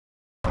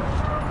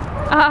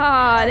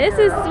Oh, this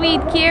is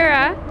sweet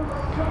Kira.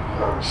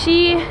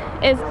 She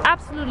is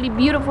absolutely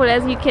beautiful,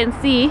 as you can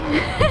see.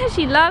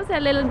 She loves her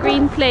little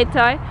green play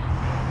toy.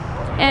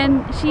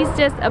 And she's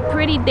just a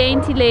pretty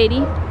dainty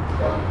lady.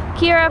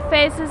 Kira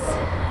faces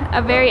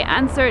a very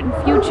uncertain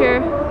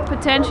future,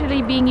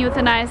 potentially being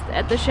euthanized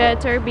at the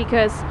shelter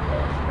because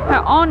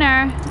her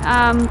owner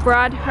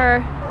brought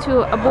her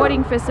to a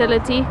boarding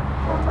facility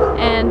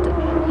and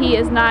he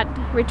is not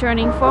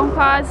returning phone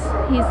calls.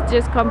 He's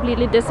just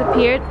completely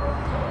disappeared,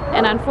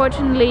 and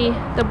unfortunately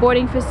the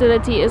boarding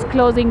facility is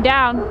closing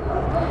down,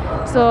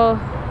 so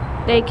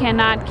they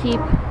cannot keep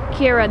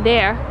Kira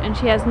there and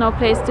she has no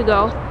place to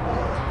go.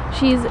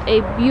 She's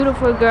a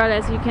beautiful girl,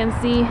 as you can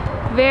see,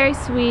 very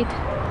sweet.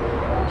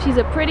 She's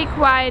a pretty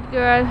quiet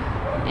girl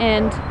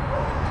and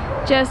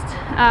just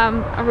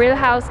a real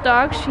house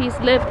dog. She's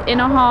lived in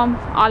a home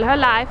all her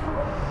life,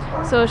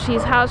 so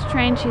she's house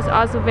trained. She's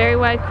also very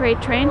well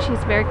crate trained.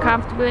 She's very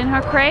comfortable in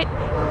her crate.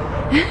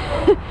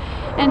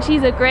 And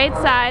she's a great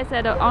size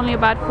at only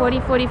about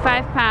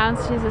 40-45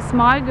 pounds. She's a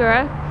small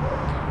girl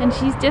and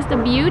she's just a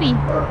beauty.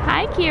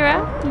 Hi Kira.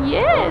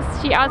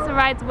 Yes, she also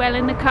rides well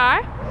in the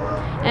car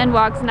and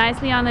walks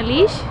nicely on a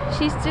leash.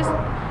 She's just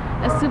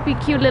a super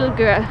cute little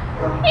girl.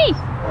 Hey!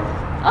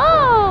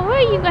 Oh, where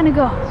are you gonna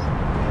go?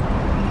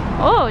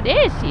 Oh,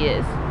 there she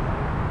is.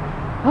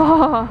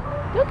 Oh,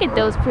 look at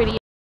those pretty